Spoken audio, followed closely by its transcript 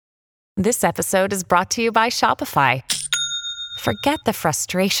This episode is brought to you by Shopify. Forget the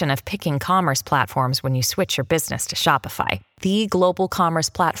frustration of picking commerce platforms when you switch your business to Shopify, the global commerce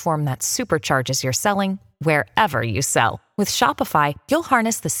platform that supercharges your selling wherever you sell. With Shopify, you'll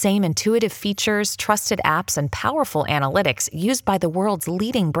harness the same intuitive features, trusted apps, and powerful analytics used by the world's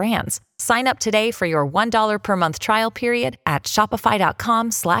leading brands. Sign up today for your $1 per month trial period at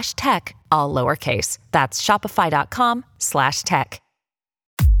shopify.com/tech, all lowercase. That's shopify.com/tech.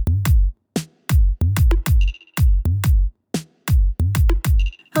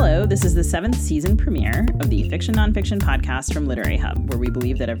 Hello, this is the 7th season premiere of the Fiction Nonfiction podcast from Literary Hub, where we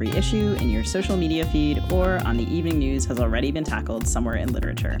believe that every issue in your social media feed or on the evening news has already been tackled somewhere in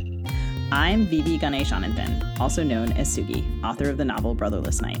literature. I'm Vivi Ganeshananthan, also known as Sugi, author of the novel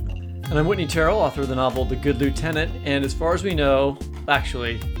Brotherless Night. And I'm Whitney Terrell, author of the novel The Good Lieutenant, and as far as we know,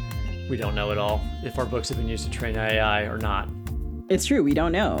 actually, we don't know at all if our books have been used to train AI or not. It's true, we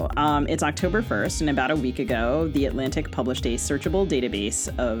don't know. It's October 1st, and about a week ago, The Atlantic published a searchable database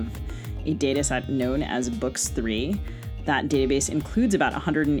of a dataset known as Books3. That database includes about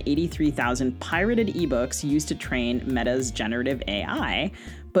 183,000 pirated ebooks used to train Meta's generative AI,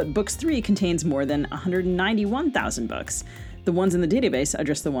 but Books3 contains more than 191,000 books. The ones in the database are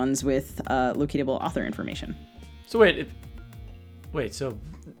just the ones with locatable author information. So so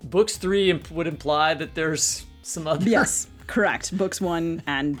Books3 would imply that there's some other... Yes. Correct. Books 1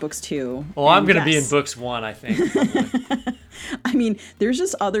 and Books 2. Oh, I'm going to be in Books 1, I think. I mean, there's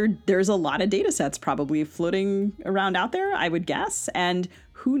a lot of data sets probably floating around out there, I would guess. And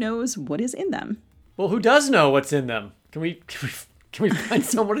who knows what is in them? Well, who does know what's in them? Can we find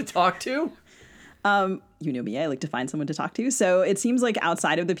someone to talk to? You know me, I like to find someone to talk to. So it seems like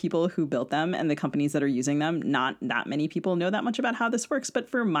outside of the people who built them and the companies that are using them, not that many people know that much about how this works. But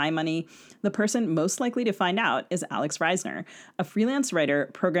for my money, the person most likely to find out is Alex Reisner, a freelance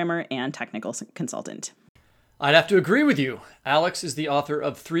writer, programmer, and technical consultant. I'd have to agree with you. Alex is the author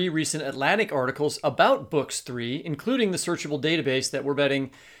of 3 recent Atlantic articles about Books3, including the searchable database that we're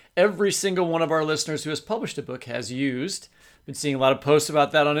betting every single one of our listeners who has published a book has used. Been seeing a lot of posts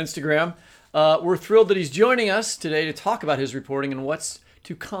about that on Instagram. We're thrilled that he's joining us today to talk about his reporting and what's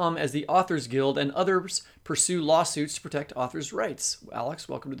to come as the Authors Guild and others pursue lawsuits to protect authors' rights. Alex,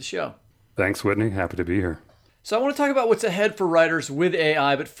 welcome to the show. Thanks, Whitney. Happy to be here. So I want to talk about what's ahead for writers with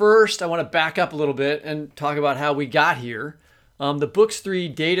AI, but first I want to back up a little bit and talk about how we got here. The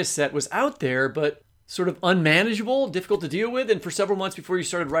Books3 data set was out there, but sort of unmanageable, difficult to deal with, and for several months before you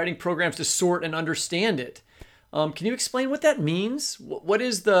started writing programs to sort and understand it. Can you explain what that means? What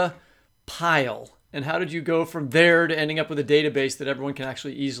is the pile, and how did you go from there to ending up with a database that everyone can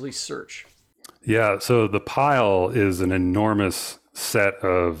actually easily search? Yeah, so the pile is an enormous set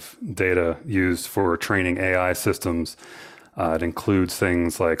of data used for training AI systems. It includes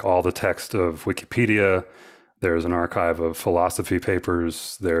things like all the text of Wikipedia. There's an archive of philosophy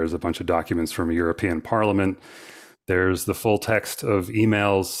papers. There's a bunch of documents from a European Parliament. There's the full text of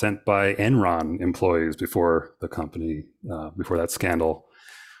emails sent by Enron employees before the company, before that scandal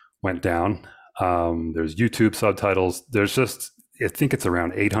went down. There's YouTube subtitles. There's just, I think it's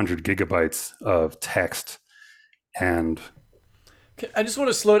around 800 gigabytes of text. And I just want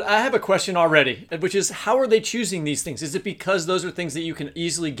to slow it. I have a question already, which is, how are they choosing these things? Is it because those are things that you can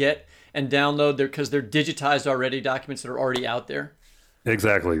easily get and download there because they're digitized already, documents that are already out there?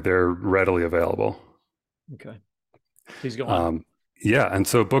 Exactly. They're readily available. Okay. Please go on. Yeah, and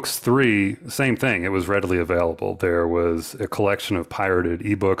so Books3, same thing. It was readily available. There was a collection of pirated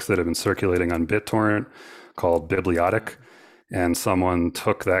ebooks that had been circulating on BitTorrent called Bibliotic, and someone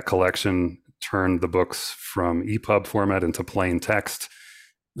took that collection, turned the books from EPUB format into plain text,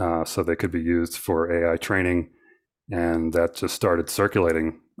 so they could be used for AI training, and that just started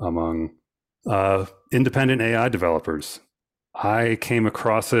circulating among independent AI developers. I came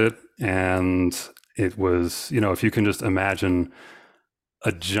across it, and it was, if you can just imagine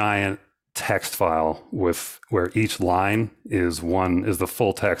a giant text file with where each line is the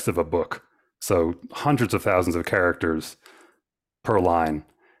full text of a book. So hundreds of thousands of characters per line.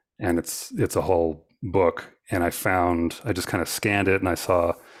 And it's a whole book. And I just kind of scanned it and I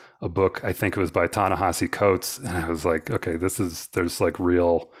saw a book, I think it was by Ta-Nehisi Coates. And I was like, okay, there's like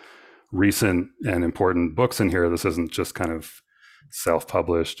real recent and important books in here. This isn't just kind of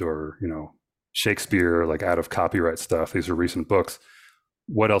self-published or, Shakespeare, like out of copyright stuff. These are recent books.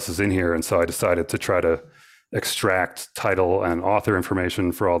 What else is in here? And so I decided to try to extract title and author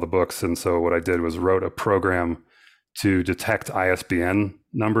information for all the books. And so what I did was wrote a program to detect ISBN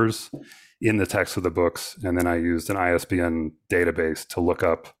numbers in the text of the books. And then I used an ISBN database to look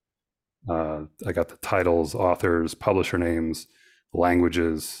up, I got the titles, authors, publisher names,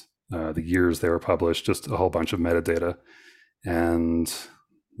 languages, the years they were published, just a whole bunch of metadata. And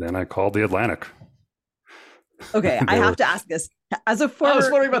then I called the Atlantic. Okay, I have to ask this. As a former... I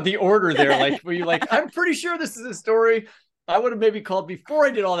was wondering about the order there. Like, were you like, I'm pretty sure this is a story I would have maybe called before I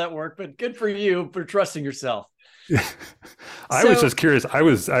did all that work, but good for you for trusting yourself. I was just curious. I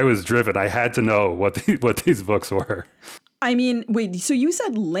was driven. I had to know what these books were. I mean, wait, so you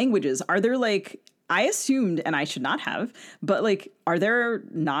said languages. Are there like, I assumed, and I should not have, but like, are there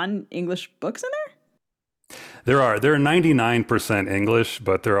non-English books in there? There are 99% English,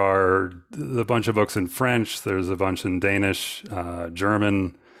 but there are a bunch of books in French. There's a bunch in Danish,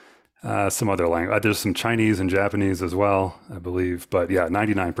 German, some other language. There's some Chinese and Japanese as well, I believe. But yeah,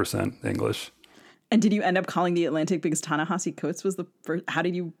 99% English. And did you end up calling the Atlantic because Ta-Nehisi Coates was the first?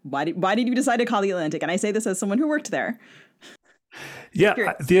 Why did you decide to call the Atlantic? And I say this as someone who worked there.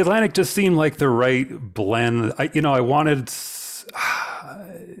 Yeah, the Atlantic just seemed like the right blend.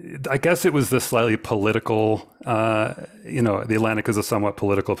 I guess it was the slightly political, the Atlantic is a somewhat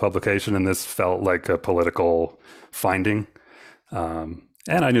political publication, and this felt like a political finding. And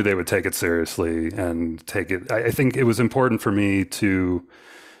I knew they would take it seriously and take it. I think it was important for me to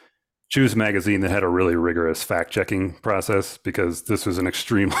choose a magazine that had a really rigorous fact-checking process, because this was an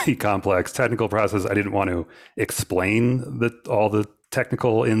extremely complex technical process. I didn't want to explain all the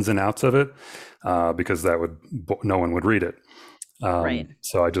technical ins and outs of it, because no one would read it. Right.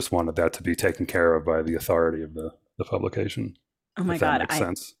 So I just wanted that to be taken care of by the authority of the publication. Oh my God. That makes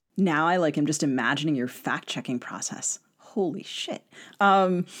sense. Now I like am just imagining your fact-checking process. Holy shit.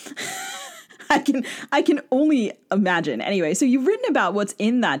 I can only imagine. Anyway, so you've written about what's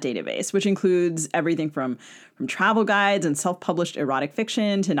in that database, which includes everything from travel guides and self-published erotic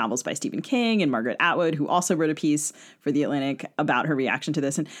fiction to novels by Stephen King and Margaret Atwood, who also wrote a piece for The Atlantic about her reaction to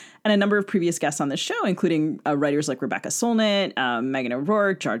this, and a number of previous guests on the show, including writers like Rebecca Solnit, Megan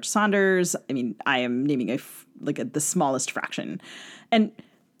O'Rourke, George Saunders. I mean, I am naming the smallest fraction. And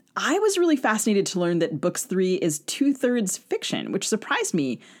I was really fascinated to learn that Books3 is 2/3 fiction, which surprised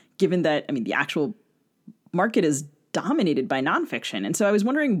me, given that, I mean, the actual market is dominated by nonfiction. And so I was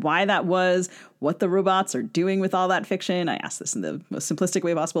wondering why that was, what the robots are doing with all that fiction. I asked this in the most simplistic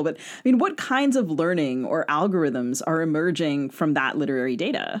way possible, but I mean, what kinds of learning or algorithms are emerging from that literary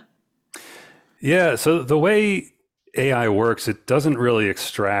data? Yeah, so the way AI works, it doesn't really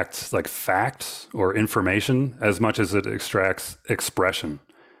extract like facts or information as much as it extracts expression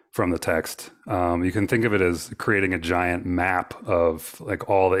from the text. You can think of it as creating a giant map of like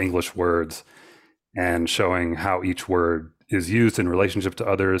all the English words and showing how each word is used in relationship to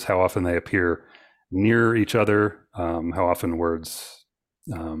others, how often they appear near each other, how often words,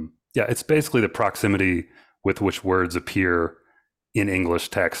 it's basically the proximity with which words appear in English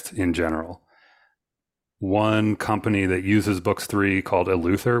text in general. One company that uses Books3 called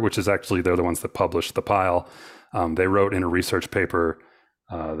Eleuther, which is actually, they're the ones that published the pile. They wrote in a research paper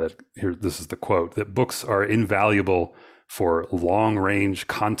this is the quote, that books are invaluable for long-range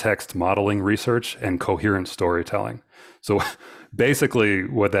context modeling research and coherent storytelling. So basically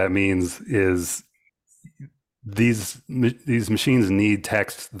what that means is these machines need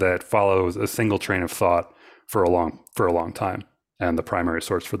text that follows a single train of thought for a long time. And the primary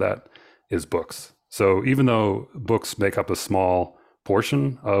source for that is books. So even though books make up a small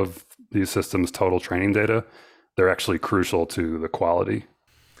portion of these systems' total training data, they're actually crucial to the quality.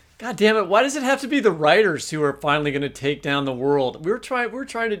 God damn it! Why does it have to be the writers who are finally going to take down the world? We're trying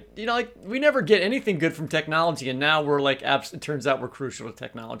to, we never get anything good from technology, and now we're like, it turns out we're crucial to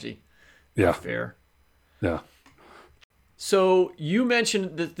technology. Yeah. Not fair. Yeah. So you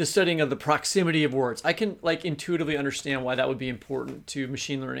mentioned the studying of the proximity of words. I can like intuitively understand why that would be important to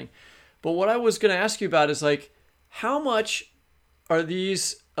machine learning. But what I was going to ask you about is like, how much are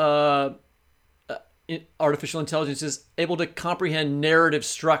these artificial intelligence is able to comprehend narrative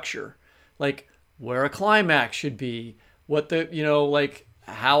structure, like where a climax should be, what the, like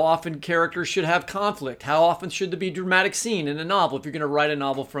how often characters should have conflict, how often should there be a dramatic scene in a novel if you're going to write a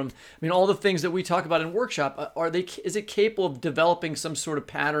novel from, all the things that we talk about in workshop, is it capable of developing some sort of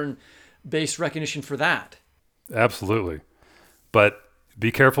pattern-based recognition for that? Absolutely. But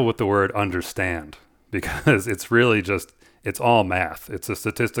be careful with the word understand, because it's really it's all math. It's a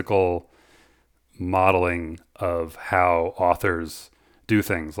statistical modeling of how authors do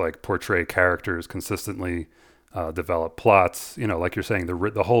things like portray characters consistently, develop plots, like you're saying,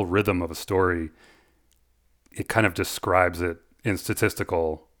 the whole rhythm of a story, it kind of describes it in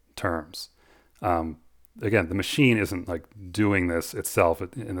statistical terms. Again, the machine isn't like doing this itself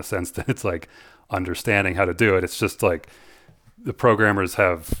in the sense that it's like understanding how to do it. It's just like the programmers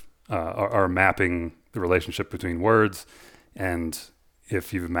are mapping the relationship between words, and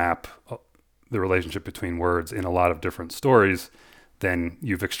if you map the relationship between words in a lot of different stories, then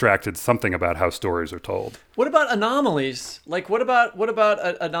you've extracted something about how stories are told. What about anomalies? Like, what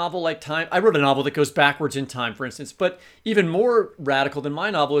about a novel like Time? I wrote a novel that goes backwards in time, for instance. But even more radical than my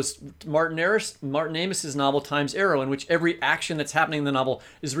novel is Martin Amos's novel Time's Arrow, in which every action that's happening in the novel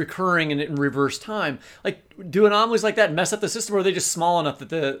is recurring and in reverse time. Like, do anomalies like that mess up the system, or are they just small enough that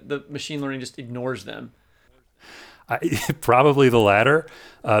the machine learning just ignores them? Probably the latter.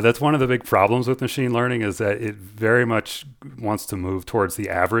 That's one of the big problems with machine learning, is that it very much wants to move towards the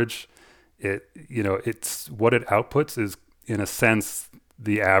average. It's what it outputs is, in a sense,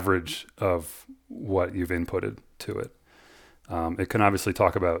 the average of what you've inputted to it. It can obviously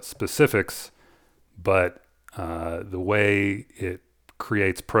talk about specifics, but the way it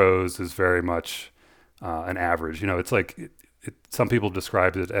creates prose is very much an average. It's like some people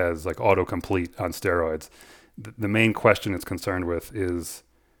describe it as like autocomplete on steroids. The main question it's concerned with is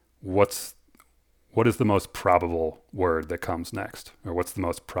what is the most probable word that comes next, or what's the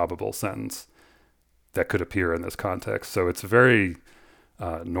most probable sentence that could appear in this context. So it's very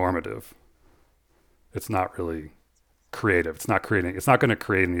normative. It's not really creative. It's not going to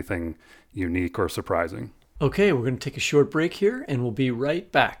create anything unique or surprising. Okay, we're going to take a short break here, and we'll be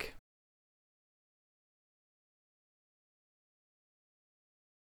right back.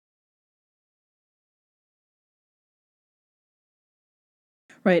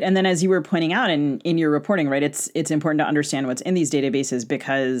 Right. And then, as you were pointing out in your reporting, right, it's important to understand what's in these databases,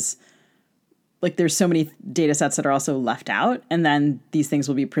 because like there's so many data sets that are also left out, and then these things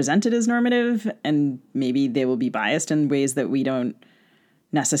will be presented as normative, and maybe they will be biased in ways that we don't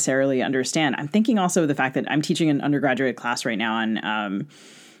necessarily understand. I'm thinking also of the fact that I'm teaching an undergraduate class right now on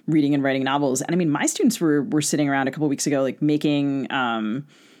reading and writing novels. And I mean, my students were sitting around a couple of weeks ago, like making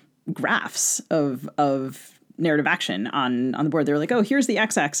graphs of narrative action on the board. They were like, oh, here's the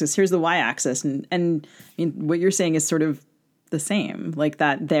x-axis, here's the y-axis. And I mean, what you're saying is sort of the same, like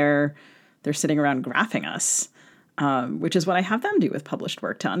that they're sitting around graphing us, which is what I have them do with published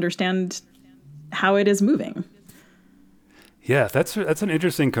work to understand how it is moving. Yeah, that's an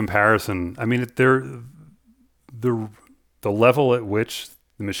interesting comparison. I mean, the level at which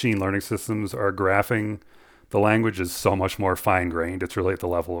the machine learning systems are graphing the language is so much more fine-grained. It's really at the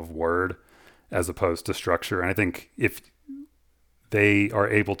level of word as opposed to structure. And I think if they are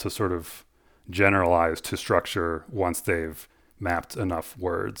able to sort of generalize to structure once they've mapped enough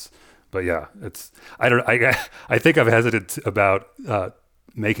words. But yeah, I think I've hesitated about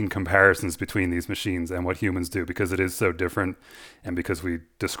making comparisons between these machines and what humans do, because it is so different, and because we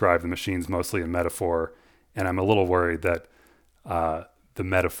describe the machines mostly in metaphor. And I'm a little worried that the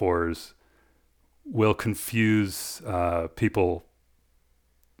metaphors will confuse people,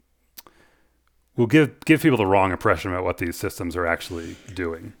 will give people the wrong impression about what these systems are actually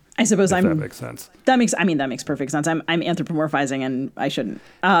doing. I suppose that makes sense. That makes perfect sense. I'm anthropomorphizing, and I shouldn't.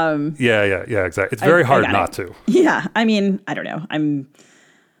 Yeah, exactly. It's very hard not to. Yeah, I mean, I don't know.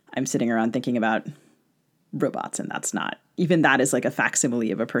 I'm sitting around thinking about robots, and that is like a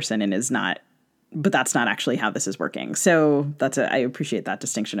facsimile of a person, and but that's not actually how this is working. So I appreciate that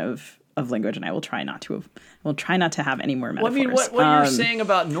distinction of language, and I will try not to have any more metaphors. Well, I mean, what you're saying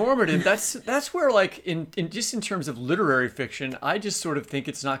about normative, that's where, like, in just in terms of literary fiction, I just sort of think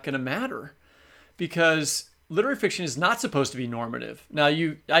it's not going to matter, because literary fiction is not supposed to be normative. Now,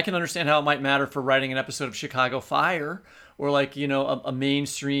 I can understand how it might matter for writing an episode of Chicago Fire, or like, a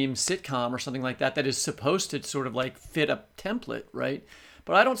mainstream sitcom or something like that is supposed to sort of like fit a template, right?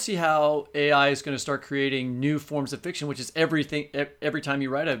 But I don't see how AI is going to start creating new forms of fiction, which is everything. Every time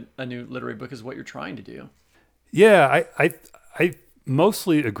you write a new literary book is what you're trying to do. Yeah, I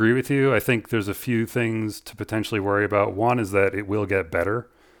mostly agree with you. I think there's a few things to potentially worry about. One is that it will get better,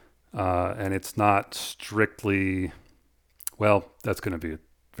 and it's not strictly, well, that's going to be a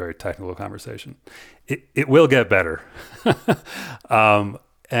very technical conversation. It will get better.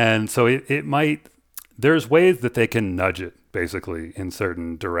 And so it might, there's ways that they can nudge it basically in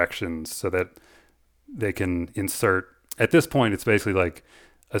certain directions so that they can insert, at this point, it's basically like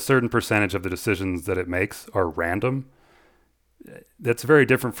a certain percentage of the decisions that it makes are random. That's very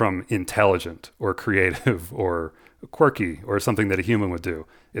different from intelligent or creative or quirky or something that a human would do.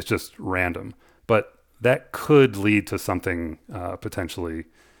 It's just random. But that could lead to something potentially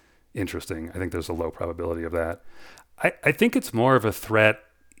interesting. I think there's a low probability of that. I think it's more of a threat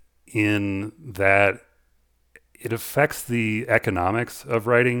in that it affects the economics of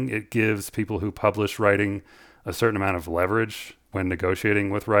writing. It gives people who publish writing a certain amount of leverage when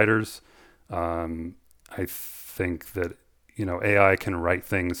negotiating with writers. I think that, AI can write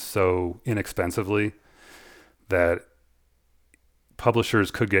things so inexpensively that publishers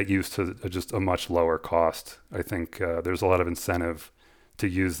could get used to just a much lower cost. I think there's a lot of incentive to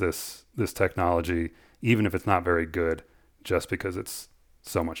use this technology, even if it's not very good, just because it's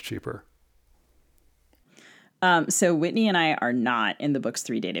so much cheaper. So Whitney and I are not in the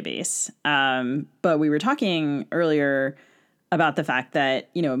Books3 database, but we were talking earlier about the fact that,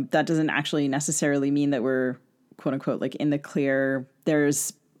 that doesn't actually necessarily mean that we're, quote unquote, like in the clear.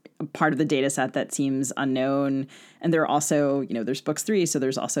 There's a part of the data set that seems unknown. And there are also, there's Books3, so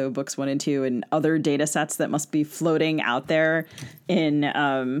there's also Books 1 and 2 and other data sets that must be floating out there in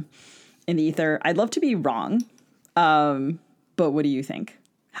the ether. I'd love to be wrong, but what do you think?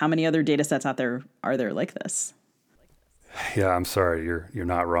 How many other data sets out there are there like this? Yeah, I'm sorry, you're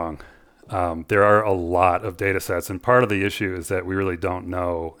not wrong. There are a lot of data sets, and part of the issue is that we really don't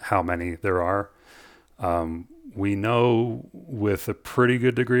know how many there are. We know with a pretty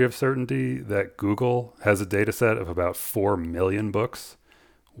good degree of certainty that Google has a data set of about 4 million books,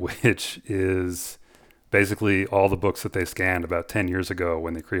 which is basically all the books that they scanned about 10 years ago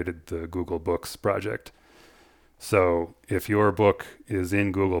when they created the Google Books project. So if your book is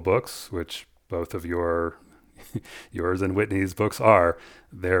in Google Books, which both of yours and Whitney's books are,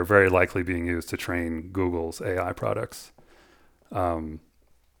 they're very likely being used to train Google's AI products. Does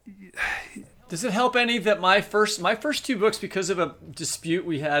it help any that my first two books, because of a dispute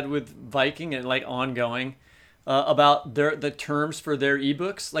we had with Viking and like ongoing about the terms for their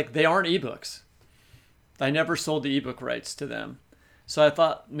ebooks, like they aren't ebooks. I never sold the ebook rights to them, so I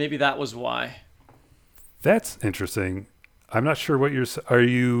thought maybe that was why. That's interesting. I'm not sure what are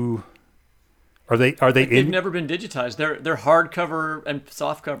they Like in? they've never been digitized. They're hardcover and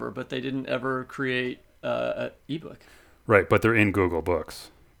softcover, but they didn't ever create an ebook. Right, but they're in Google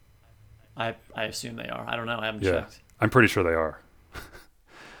Books. I assume they are. I don't know. I haven't Yeah, checked. I'm pretty sure they are.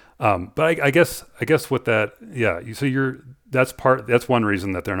 But I guess with that, yeah. So that's one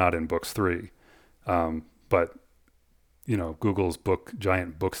reason that they're not in Books3. But Google's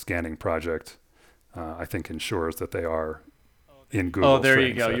giant book scanning project, I think ensures that they are in Google. Oh, there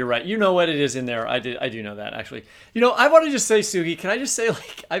you go. You're right. You know what it is in there. I do know that, actually. I want to just say, Sugi, can I just say,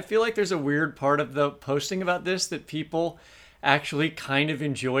 like, I feel like there's a weird part of the posting about this that people actually kind of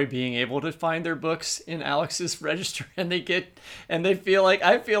enjoy being able to find their books in Alex's register, and I feel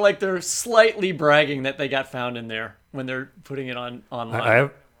like they're slightly bragging that they got found in there when they're putting it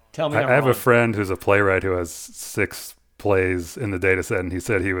online. Tell me I have a friend who's a playwright who has 6 plays in the data set, and he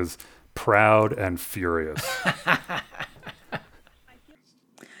said he was proud and furious.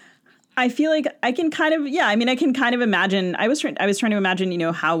 I feel like I can kind of imagine. I was trying to imagine,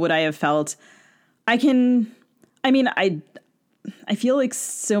 how would I have felt? I feel like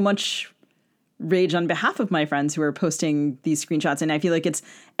so much rage on behalf of my friends who are posting these screenshots. And I feel like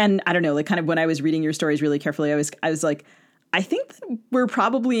and I don't know, like kind of when I was reading your stories really carefully, I was like, I think that we're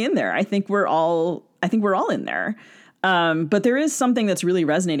probably in there. I think we're all in there. But there is something that's really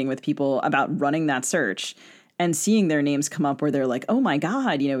resonating with people about running that search and seeing their names come up where they're like, oh my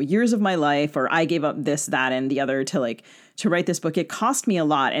God, years of my life, or I gave up this, that, and the other to write this book. It cost me a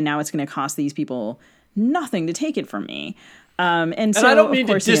lot. And now it's going to cost these people nothing to take it from me. And so, I don't mean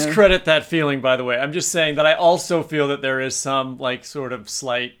to discredit that feeling, by the way. I'm just saying that I also feel that there is some like sort of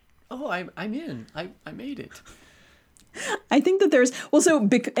slight, I'm in. I made it. I think that there's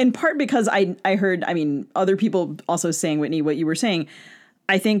in part because I heard, other people also saying, Whitney, what you were saying.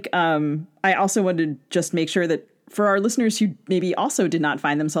 I think I also wanted to just make sure that for our listeners who maybe also did not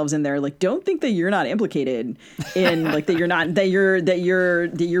find themselves in there, like, don't think that you're not implicated in like that your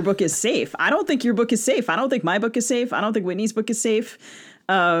book is safe. I don't think your book is safe. I don't think my book is safe. I don't think Whitney's book is safe.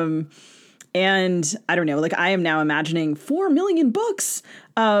 And I don't know, like I am now imagining 4 million books.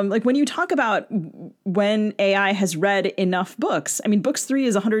 Like when you talk about when AI has read enough books, Books3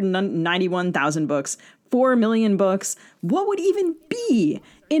 is 191,000 books, 4 million books. What would even be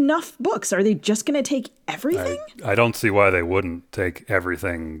enough books? Are they just going to take everything? I don't see why they wouldn't take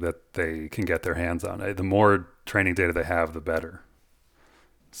everything that they can get their hands on. The more training data they have, the better.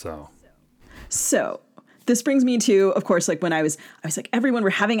 So this brings me to, of course, like when I was like, everyone,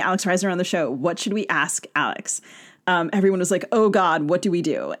 we're having Alex Reisner on the show. What should we ask Alex? Everyone was like, oh God, what do we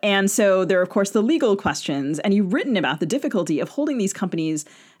do? And so there are, of course, the legal questions, and you've written about the difficulty of holding these companies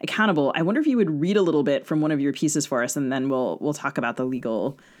accountable. I wonder if you would read a little bit from one of your pieces for us, and then we'll talk about the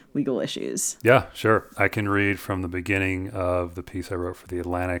legal issues. Yeah, sure. I can read from the beginning of the piece I wrote for The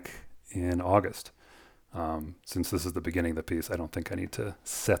Atlantic in August. Since this is the beginning of the piece, I don't think I need to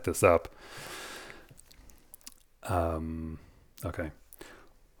set this up. Okay.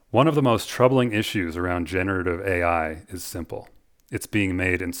 One of the most troubling issues around generative AI is simple. It's being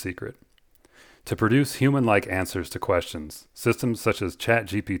made in secret. To produce human-like answers to questions, systems such as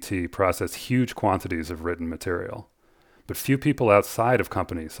ChatGPT process huge quantities of written material. But few people outside of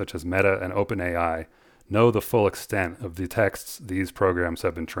companies such as Meta and OpenAI know the full extent of the texts these programs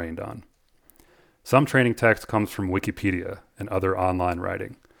have been trained on. Some training text comes from Wikipedia and other online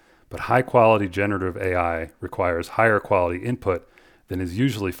writing, but high-quality generative AI requires higher quality input than is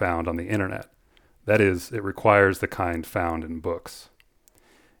usually found on the internet. That is, it requires the kind found in books.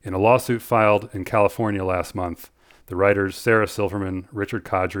 In a lawsuit filed in California last month, the writers Sarah Silverman, Richard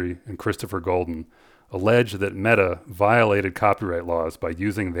Kadri, and Christopher Golden allege that Meta violated copyright laws by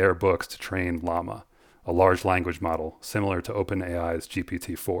using their books to train Llama, a large language model similar to OpenAI's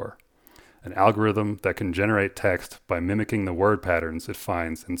GPT-4, an algorithm that can generate text by mimicking the word patterns it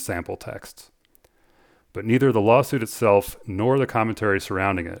finds in sample texts. But neither the lawsuit itself nor the commentary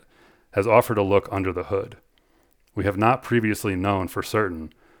surrounding it has offered a look under the hood. We have not previously known for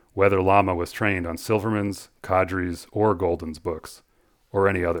certain whether Llama was trained on Silverman's, Kadri's, or Golden's books, or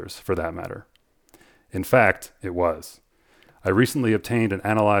any others for that matter. In fact, it was. I recently obtained and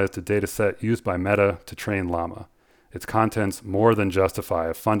analyzed a dataset used by Meta to train Llama. Its contents more than justify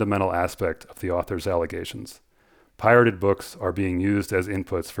a fundamental aspect of the author's allegations. Pirated books are being used as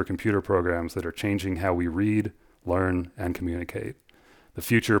inputs for computer programs that are changing how we read, learn, and communicate. The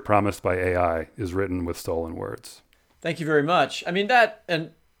future promised by AI is written with stolen words. Thank you very much. I mean, that,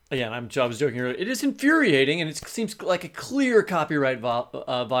 and again, I was joking earlier, it is infuriating, and it seems like a clear copyright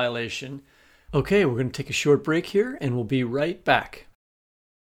violation. Okay, we're going to take a short break here, and we'll be right back.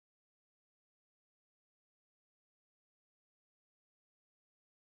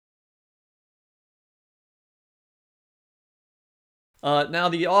 Now,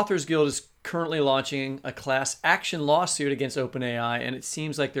 the Authors Guild is currently launching a class action lawsuit against OpenAI, and it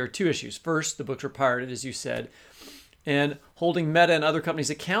seems like there are two issues. First, the books were pirated, as you said, and holding Meta and other companies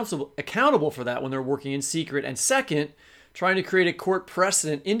accountable for that when they're working in secret. And second, trying to create a court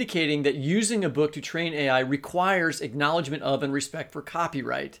precedent indicating that using a book to train AI requires acknowledgement of and respect for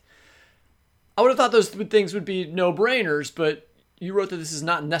copyright. I would have thought those things would be no-brainers, but you wrote that this is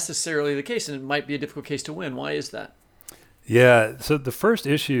not necessarily the case, and it might be a difficult case to win. Why is that? Yeah, so the first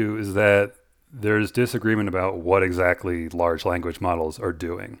issue is that there's disagreement about what exactly large language models are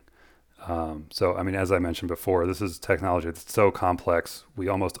doing. So, I mean, as I mentioned before, this is technology that's so complex, we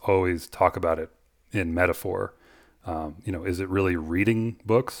almost always talk about it in metaphor. Is it really reading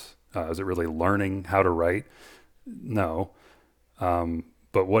books? Is it really learning how to write? No.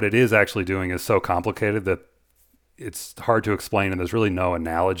 But what it is actually doing is so complicated that it's hard to explain, and there's really no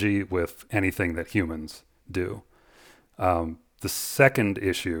analogy with anything that humans do. The second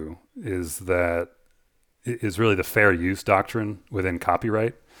issue is really the fair use doctrine within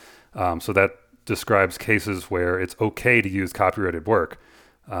copyright. So that describes cases where it's okay to use copyrighted work.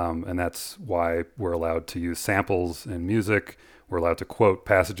 And that's why we're allowed to use samples in music. We're allowed to quote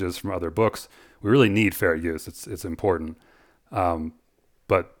passages from other books. We really need fair use. It's important.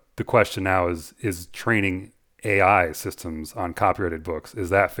 But the question now is training AI systems on copyrighted books, is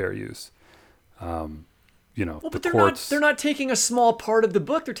that fair use? But they're not taking a small part of the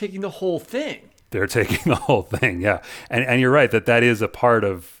book. They're taking the whole thing. They're taking the whole thing, yeah. And you're right that is a part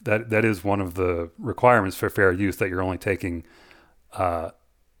of that is one of the requirements for fair use, that you're only taking a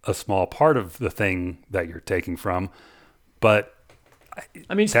small part of the thing that you're taking from. But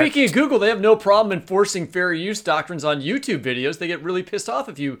I mean, speaking of Google, they have no problem enforcing fair use doctrines on YouTube videos. They get really pissed off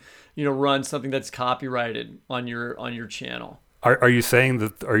if you run something that's copyrighted on your channel. Are you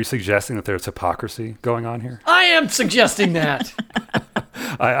suggesting that there's hypocrisy going on here? I am suggesting that.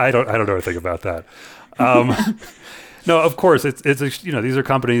 I don't know anything about that. No, of course, it's these are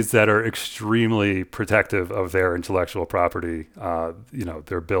companies that are extremely protective of their intellectual property.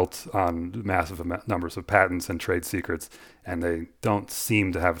 They're built on massive numbers of patents and trade secrets, and they don't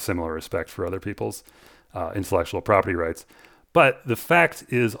seem to have similar respect for other people's intellectual property rights. But the fact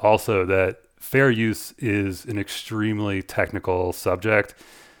is also that fair use is an extremely technical subject.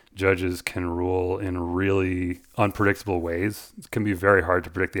 Judges can rule in really unpredictable ways. It can be very hard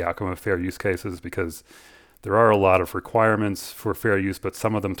to predict the outcome of fair use cases because there are a lot of requirements for fair use, but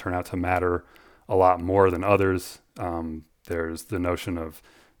some of them turn out to matter a lot more than others. There's the notion of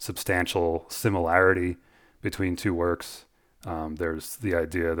substantial similarity between two works. There's the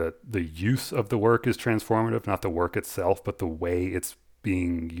idea that the use of the work is transformative, not the work itself, but the way it's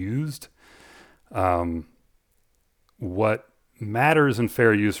being used. What matters in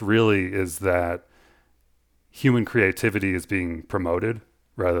fair use really is that human creativity is being promoted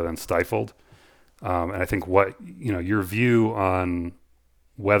rather than stifled. And I think your view on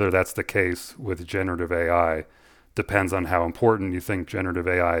whether that's the case with generative AI depends on how important you think generative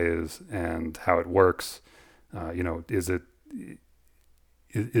AI is and how it works.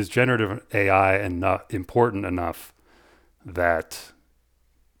 Is generative AI important enough that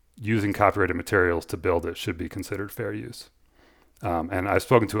using copyrighted materials to build it should be considered fair use? And I've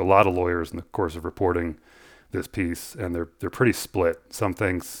spoken to a lot of lawyers in the course of reporting this piece, and they're pretty split. Some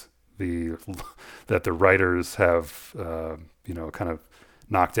thinks that the writers have kind of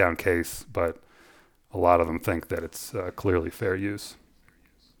knockdown case, but a lot of them think that it's clearly fair use.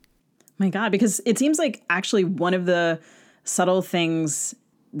 My God, because it seems like actually one of the subtle things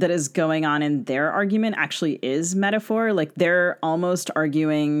that is going on in their argument actually is metaphor. Like they're almost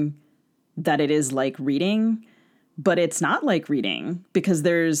arguing that it is like reading, but it's not like reading because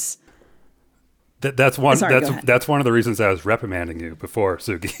there's... That's one of the reasons I was reprimanding you before,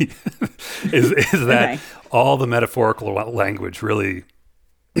 Sugi, is that all the metaphorical language really,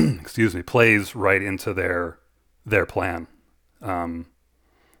 plays right into their plan.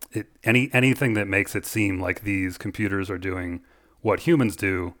 Anything that makes it seem like these computers are doing what humans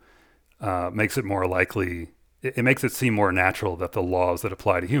do makes it more likely. It makes it seem more natural that the laws that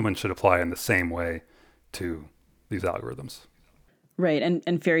apply to humans should apply in the same way to these algorithms. Right,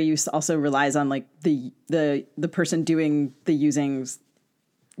 and fair use also relies on like the person doing the using's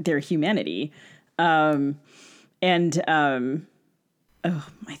their humanity, oh,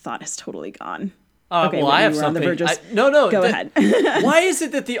 my thought is totally gone. Okay, well, I have something. Go ahead. Why is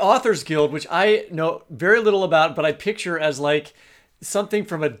it that the Authors Guild, which I know very little about, but I picture as like something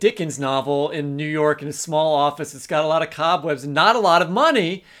from a Dickens novel in New York in a small office, it's got a lot of cobwebs and not a lot of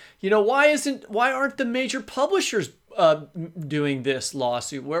money. Why aren't the major publishers doing this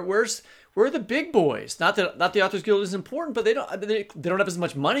lawsuit? Where are the big boys? Not the Authors Guild is important, but they don't have as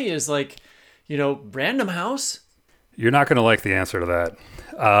much money as Random House. You're not going to like the answer to that.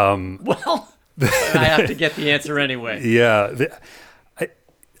 Well, I have to get the answer anyway. Yeah.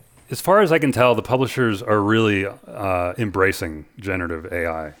 As far as I can tell, the publishers are really embracing generative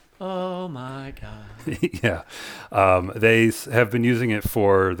AI. Oh my God. Yeah. They have been using it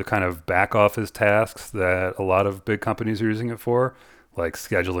for the kind of back office tasks that a lot of big companies are using it for, like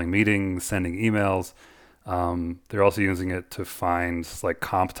scheduling meetings, sending emails. They're also using it to find like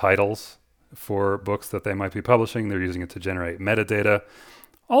comp titles for books that they might be publishing. They're using it to generate metadata,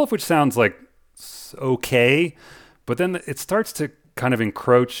 all of which sounds like okay, but then it starts to kind of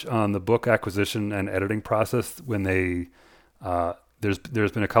encroach on the book acquisition and editing process when they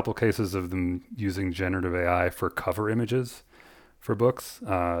there's been a couple cases of them using generative AI for cover images for books.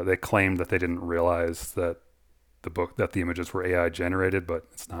 They claimed that they didn't realize that the images were AI generated, but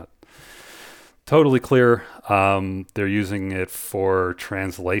it's not totally clear. They're using it for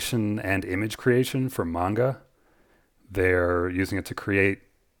translation and image creation for manga. They're using it to create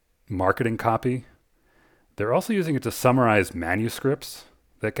marketing copy. They're also using it to summarize manuscripts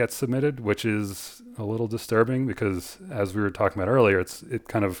that get submitted, which is a little disturbing because, as we were talking about earlier, it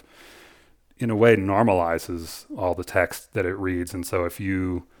kind of, in a way, normalizes all the text that it reads. And so if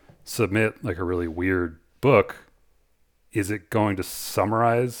you submit like a really weird book, is it going to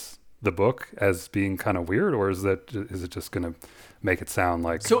summarize the book as being kind of weird, or is it just going to make it sound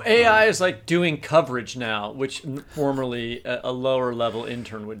like... So AI is like doing coverage now, which formerly a lower level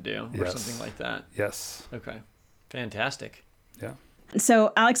intern would do, or something like that. Yes. Okay. Fantastic. Yeah.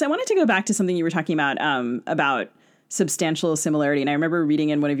 So, Alex, I wanted to go back to something you were talking about substantial similarity. And I remember reading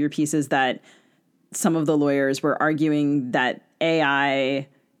in one of your pieces that some of the lawyers were arguing that AI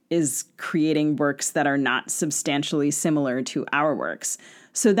is creating works that are not substantially similar to our works.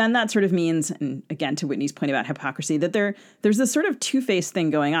 So then that sort of means, and again, to Whitney's point about hypocrisy, that there's this sort of two-faced thing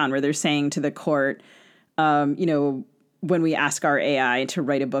going on where they're saying to the court, when we ask our AI to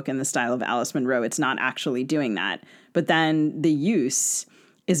write a book in the style of Alice Munro, it's not actually doing that. But then the use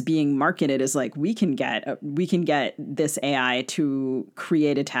is being marketed as like, we can get this AI to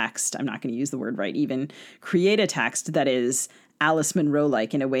create a text. I'm not going to use the word right, even create a text that is Alice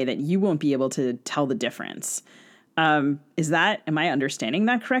Munro-like in a way that you won't be able to tell the difference. Am I understanding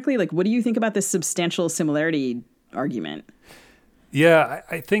that correctly? Like, what do you think about this substantial similarity argument? Yeah,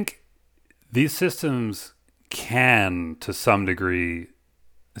 I think these systems can, to some degree,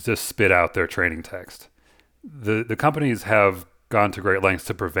 just spit out their training text. The companies have gone to great lengths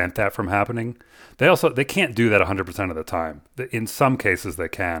to prevent that from happening. They can't do that 100% of the time. In some cases they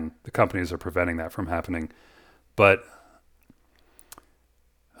can. The companies are preventing that from happening. But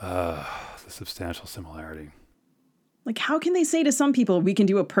the substantial similarity. Like, how can they say to some people, we can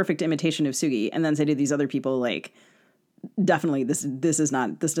do a perfect imitation of Sugi, and then say to these other people, like, definitely this does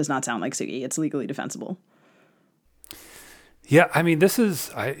not sound like Sugi. It's legally defensible. Yeah, I mean,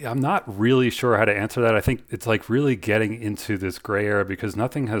 I'm not really sure how to answer that. I think it's like really getting into this gray area because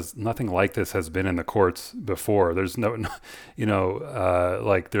nothing like this has been in the courts before. There's like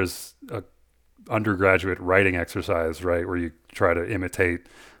there's a undergraduate writing exercise, right, where you try to imitate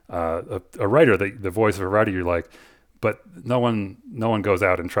a writer, the voice of a writer you like, but no one goes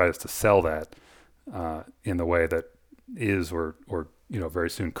out and tries to sell that in the way that is or very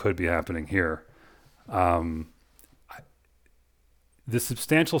soon could be happening here. The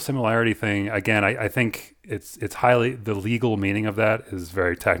substantial similarity thing, again, I think it's highly, the legal meaning of that is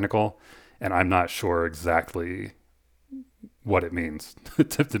very technical, and I'm not sure exactly what it means,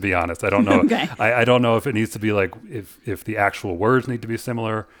 to be honest. I don't know. Okay. I don't know if it needs to be like, if the actual words need to be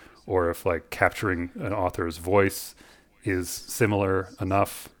similar, or if like capturing an author's voice is similar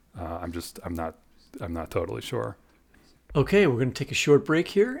enough. I'm not totally sure. Okay, we're going to take a short break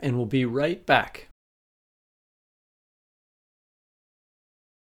here, and we'll be right back.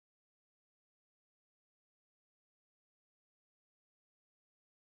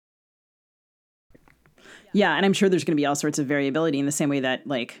 Yeah, and I'm sure there's going to be all sorts of variability in the same way that,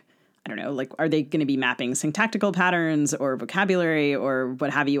 like, I don't know, like, are they going to be mapping syntactical patterns or vocabulary or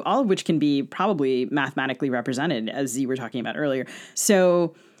what have you, all of which can be probably mathematically represented, as you were talking about earlier.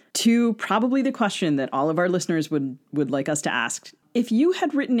 So to probably the question that all of our listeners would like us to ask, if you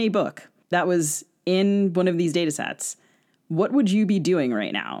had written a book that was in one of these data sets, what would you be doing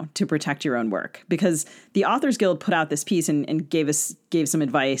right now to protect your own work? Because the Authors Guild put out this piece and gave some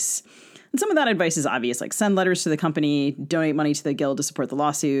advice. And some of that advice is obvious, like send letters to the company, donate money to the guild to support the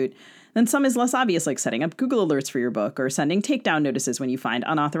lawsuit. Then some is less obvious, like setting up Google alerts for your book or sending takedown notices when you find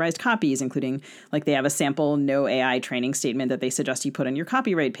unauthorized copies, including like they have a sample no AI training statement that they suggest you put on your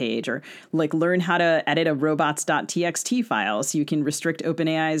copyright page, or like learn how to edit a robots.txt file so you can restrict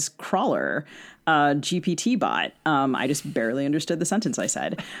OpenAI's crawler. GPT bot. I just barely understood the sentence I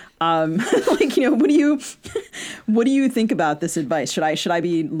said. Like, what do you think about this advice? Should I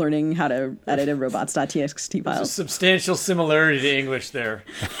be learning how to edit a robots.txt file? There's a substantial similarity to English there.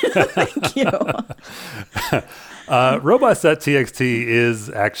 Thank you. Robots.txt is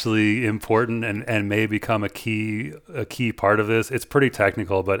actually important and may become a key part of this. It's pretty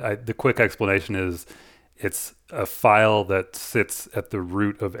technical, but the quick explanation is it's a file that sits at the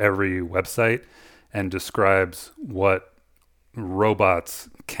root of every website and describes what robots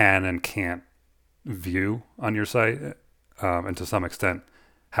can and can't view on your site, and to some extent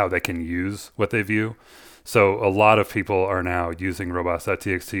how they can use what they view. So a lot of people are now using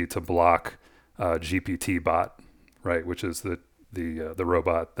robots.txt to block GPT bot, right, which is the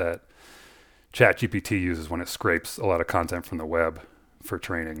robot that ChatGPT uses when it scrapes a lot of content from the web for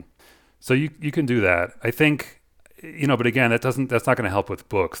training. So you can do that. I think, but again, that's not going to help with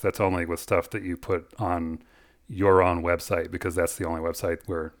books. That's only with stuff that you put on your own website, because that's the only website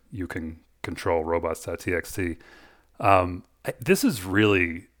where you can control robots.txt. This is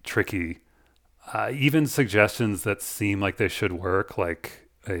really tricky. Even suggestions that seem like they should work, like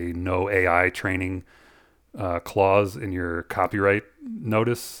a no AI training clause in your copyright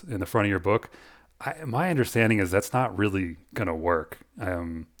notice in the front of your book. My understanding is that's not really going to work.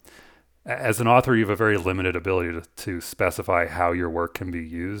 As an author, you have a very limited ability to specify how your work can be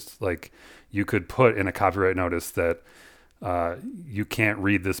used. Like, you could put in a copyright notice that you can't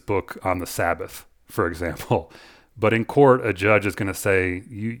read this book on the Sabbath, for example. But in court, a judge is going to say,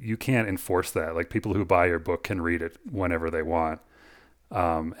 you can't enforce that. Like, people who buy your book can read it whenever they want.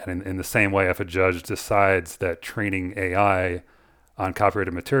 And in the same way, if a judge decides that training AI on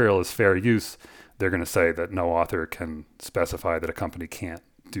copyrighted material is fair use, they're going to say that no author can specify that a company can't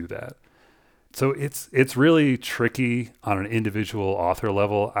do that. So it's really tricky on an individual author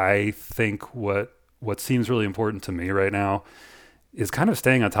level. I think what seems really important to me right now is kind of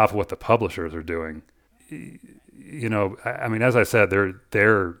staying on top of what the publishers are doing. I mean, as I said,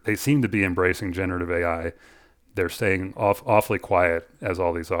 they seem to be embracing generative AI. They're staying awfully quiet as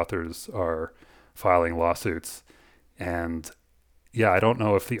all these authors are filing lawsuits. And yeah, I don't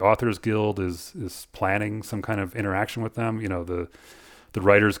know if the Authors Guild is planning some kind of interaction with them. The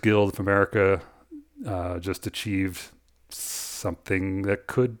Writers Guild of America just achieved something that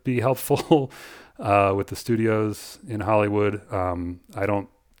could be helpful with the studios in Hollywood. The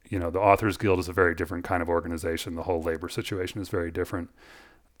Authors Guild is a very different kind of organization. The whole labor situation is very different.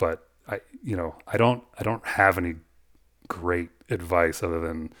 But I don't have any great advice other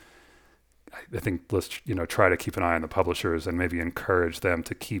than I think let's try to keep an eye on the publishers and maybe encourage them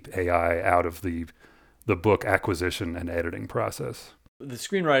to keep AI out of the book acquisition and editing process. The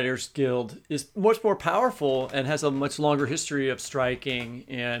Screenwriters Guild is much more powerful and has a much longer history of striking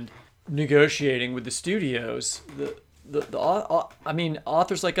and negotiating with the studios. I mean,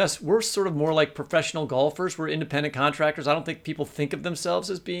 authors like us, we're sort of more like professional golfers. We're independent contractors. I don't think people think of themselves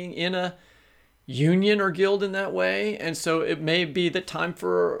as being in a union or guild in that way. And so it may be the time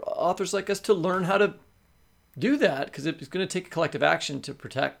for authors like us to learn how to do that, because it's going to take a collective action to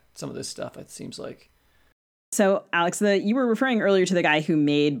protect some of this stuff, it seems like. So, Alex, you were referring earlier to the guy who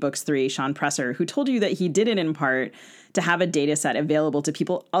made Books3, Sean Presser, who told you that he did it in part to have a data set available to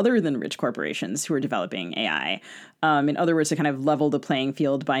people other than rich corporations who are developing AI. In other words, to kind of level the playing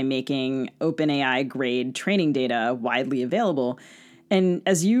field by making OpenAI grade training data widely available. And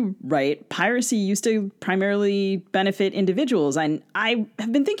as you write, piracy used to primarily benefit individuals. And I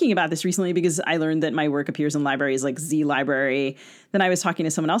have been thinking about this recently because I learned that my work appears in libraries like Z Library. Then I was talking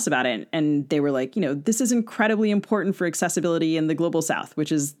to someone else about it, and they were like, this is incredibly important for accessibility in the global South, which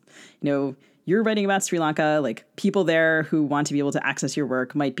is, you're writing about Sri Lanka, like people there who want to be able to access your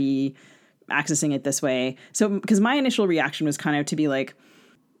work might be accessing it this way. So, because my initial reaction was kind of to be like,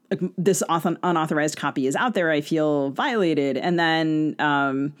 this unauthorized copy is out there, I feel violated. And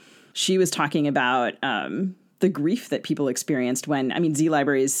then she was talking about the grief that people experienced when, Z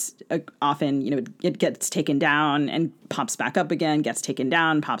libraries often, it gets taken down and pops back up again, gets taken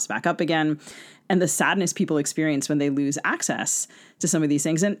down, pops back up again. And the sadness people experience when they lose access to some of these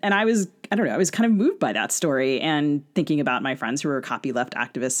things. And I was kind of moved by that story and thinking about my friends who are copyleft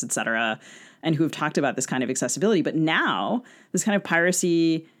activists, et cetera, and who have talked about this kind of accessibility. But now this kind of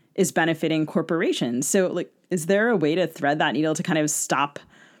piracy is benefiting corporations. So, is there a way to thread that needle to kind of stop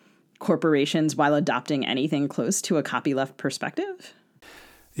corporations while adopting anything close to a copyleft perspective?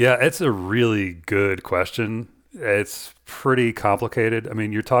 Yeah, it's a really good question. It's pretty complicated. I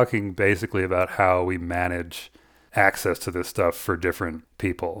mean, you're talking basically about how we manage access to this stuff for different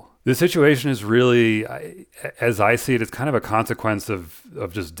people. The situation is really, as I see it, it's kind of a consequence of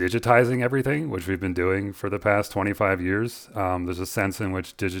just digitizing everything, which we've been doing for the past 25 years. There's a sense in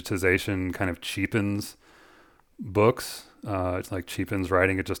which digitization kind of cheapens books. It's like cheapens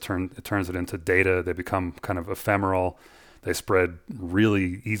writing. It turns it into data. They become kind of ephemeral. They spread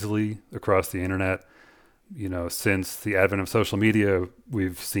really easily across the internet. Since the advent of social media,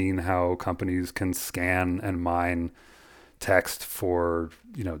 we've seen how companies can scan and mine text for,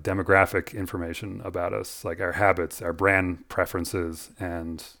 demographic information about us, like our habits, our brand preferences,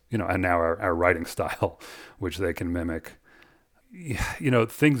 and now our writing style, which they can mimic.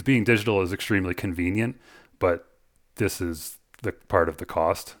 Things being digital is extremely convenient, but this is the part of the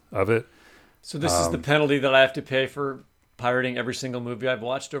cost of it. So this is the penalty that I have to pay for pirating every single movie I've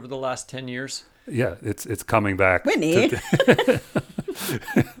watched over the last 10 years. Yeah, it's coming back. Whitney.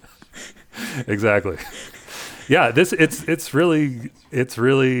 Exactly. Yeah, it's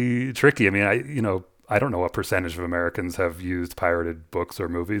really tricky. I mean, I don't know what percentage of Americans have used pirated books or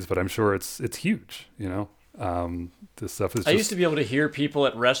movies, but I'm sure it's huge. This stuff is. I used to be able to hear people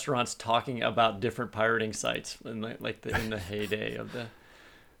at restaurants talking about different pirating sites in in the heyday of the.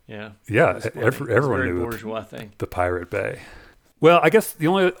 Yeah, everyone knew bourgeois thing. The Pirate Bay. Well, I guess the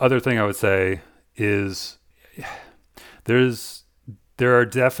only other thing I would say is there are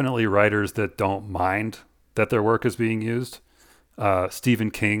definitely writers that don't mind that their work is being used.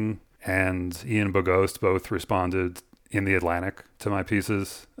 Stephen King and Ian Bogost both responded in The Atlantic to my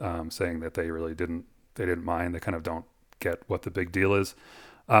pieces, saying that they really didn't mind. They kind of don't get what the big deal is.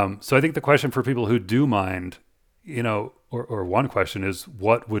 So I think the question for people who do mind, or one question is,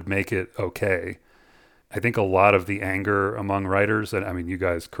 what would make it okay? I think a lot of the anger among writers, and I mean, you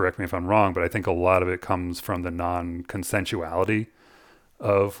guys correct me if I'm wrong, but I think a lot of it comes from the non-consensuality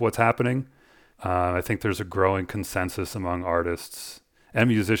of what's happening. I think there's a growing consensus among artists and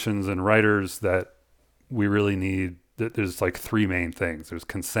musicians and writers that we really need, that there's like three main things. There's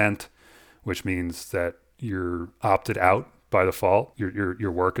consent, which means that you're opted out by default.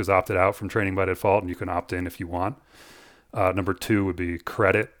 Your work is opted out from training by default, and you can opt in if you want. Number two would be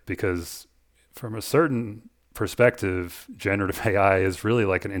credit, because from a certain perspective, generative AI is really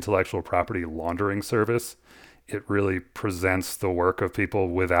like an intellectual property laundering service. It really presents the work of people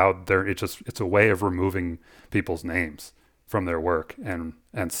without it's a way of removing people's names from their work and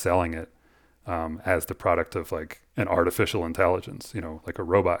selling it as the product of like an artificial intelligence, like a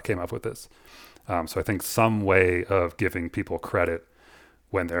robot came up with this. So I think some way of giving people credit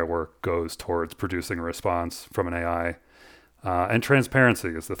when their work goes towards producing a response from an AI. And transparency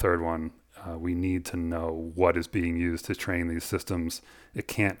is the third one. We need to know what is being used to train these systems. It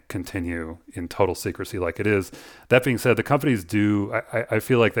can't continue in total secrecy like it is. That being said, the companies I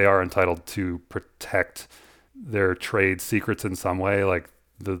feel like they are entitled to protect their trade secrets in some way, like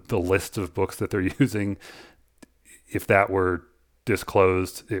the list of books that they're using. If that were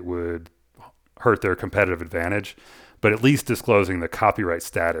disclosed, it would hurt their competitive advantage, but at least disclosing the copyright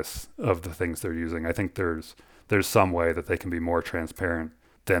status of the things they're using. I think there's some way that they can be more transparent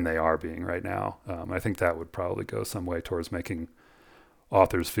than they are being right now. I think that would probably go some way towards making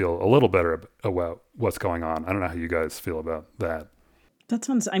authors feel a little better about what's going on. I don't know how you guys feel about that. That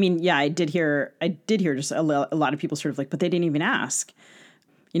sounds, I mean, yeah, I did hear just a lot of people sort of like, but they didn't even ask.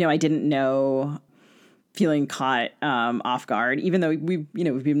 I didn't know, feeling caught off guard, even though we've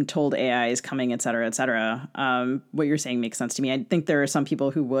been told AI is coming, et cetera, et cetera. What you're saying makes sense to me. I think there are some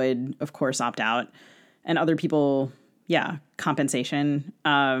people who would, of course, opt out, and other people, compensation,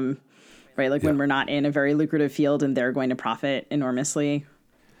 right? Like when we're not in a very lucrative field and they're going to profit enormously.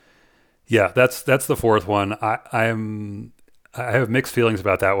 Yeah, that's the fourth one. I have mixed feelings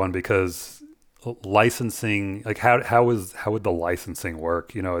about that one because licensing, like how would the licensing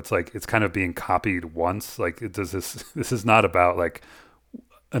work? It's like it's kind of being copied once. Like this is not about like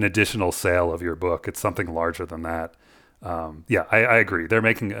an additional sale of your book. It's something larger than that. I agree. They're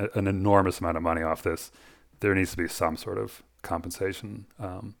making an enormous amount of money off this. There needs to be some sort of compensation.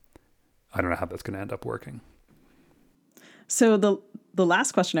 I don't know how that's going to end up working. So the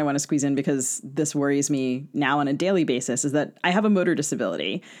last question I want to squeeze in, because this worries me now on a daily basis, is that I have a motor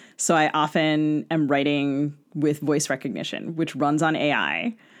disability. So I often am writing with voice recognition, which runs on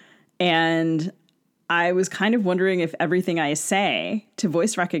AI. And I was kind of wondering if everything I say to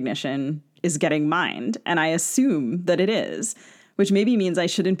voice recognition is getting mined. And I assume that it is, which maybe means I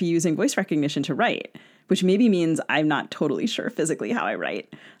shouldn't be using voice recognition to write, which maybe means I'm not totally sure physically how I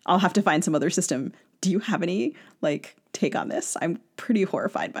write. I'll have to find some other system. Do you have any take on this? I'm pretty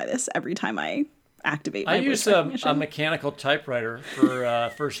horrified by this every time I activate my voice recognition. I use a mechanical typewriter for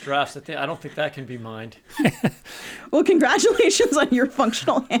first drafts. I don't think that can be mined. Well, congratulations on your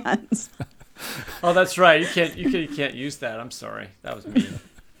functional hands. Oh, that's right. You can't use that. I'm sorry. That was mean.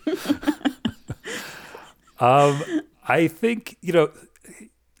 I think,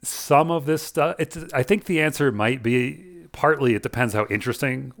 some of this stuff, I think the answer might be partly it depends how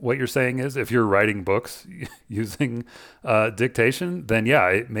interesting what you're saying is. If you're writing books using dictation, then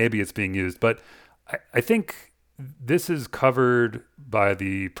maybe it's being used. But I think this is covered by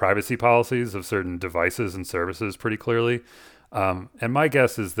the privacy policies of certain devices and services pretty clearly. And my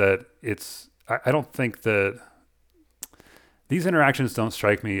guess is that I don't think that these interactions don't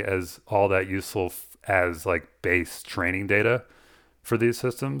strike me as all that useful as like base training data for these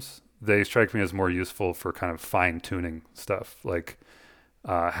systems. They strike me as more useful for kind of fine-tuning stuff, like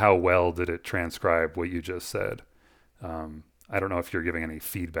how well did it transcribe what you just said. I don't know if you're giving any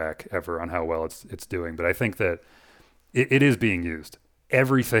feedback ever on how well it's doing, but I think that it is being used.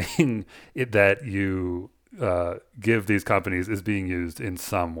 Everything that you give these companies is being used in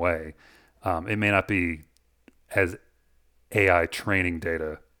some way. It may not be as AI training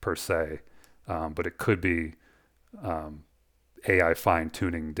data per se, but it could be AI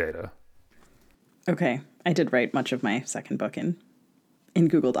fine-tuning data. Okay. I did write much of my second book in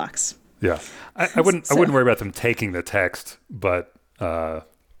Google Docs. Yeah. I wouldn't worry about them taking the text, but I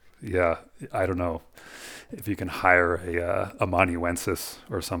don't know if you can hire a amanuensis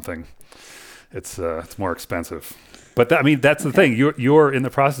or something. It's more expensive. But that's the thing. You're in the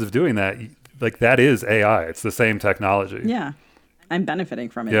process of doing that. Like that is AI. It's the same technology. Yeah. I'm benefiting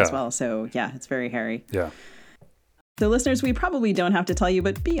from it as well. So it's very hairy. Yeah. So listeners, we probably don't have to tell you,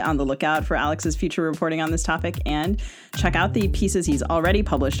 but be on the lookout for Alex's future reporting on this topic and check out the pieces he's already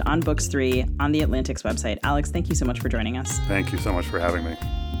published on Books3 on the Atlantic's website. Alex, thank you so much for joining us. Thank you so much for having me.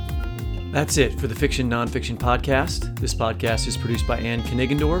 That's it for the Fiction Nonfiction Podcast. This podcast is produced by Ann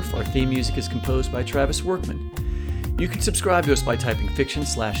Kniggendorf. Our theme music is composed by Travis Workman. You can subscribe to us by typing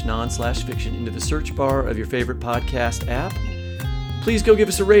fiction/non/fiction into the search bar of your favorite podcast app. Please go give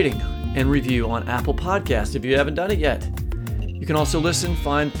us a rating and review on Apple Podcasts if you haven't done it yet. You can also listen,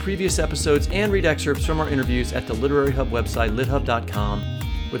 find previous episodes, and read excerpts from our interviews at the Literary Hub website, lithub.com,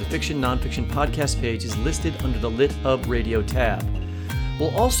 where the Fiction Nonfiction Podcast page is listed under the Lit Hub Radio tab.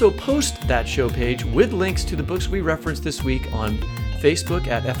 We'll also post that show page with links to the books we referenced this week on Facebook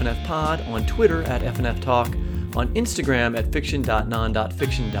at FNF Pod, on Twitter at FNF Talk, on Instagram at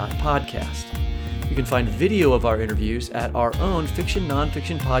fiction.non.fiction.podcast. You can find video of our interviews at our own Fiction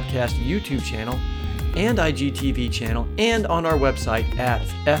Nonfiction Podcast YouTube channel and IGTV channel, and on our website at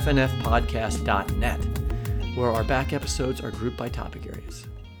fnfpodcast.net, where our back episodes are grouped by topic areas.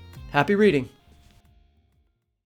 Happy reading!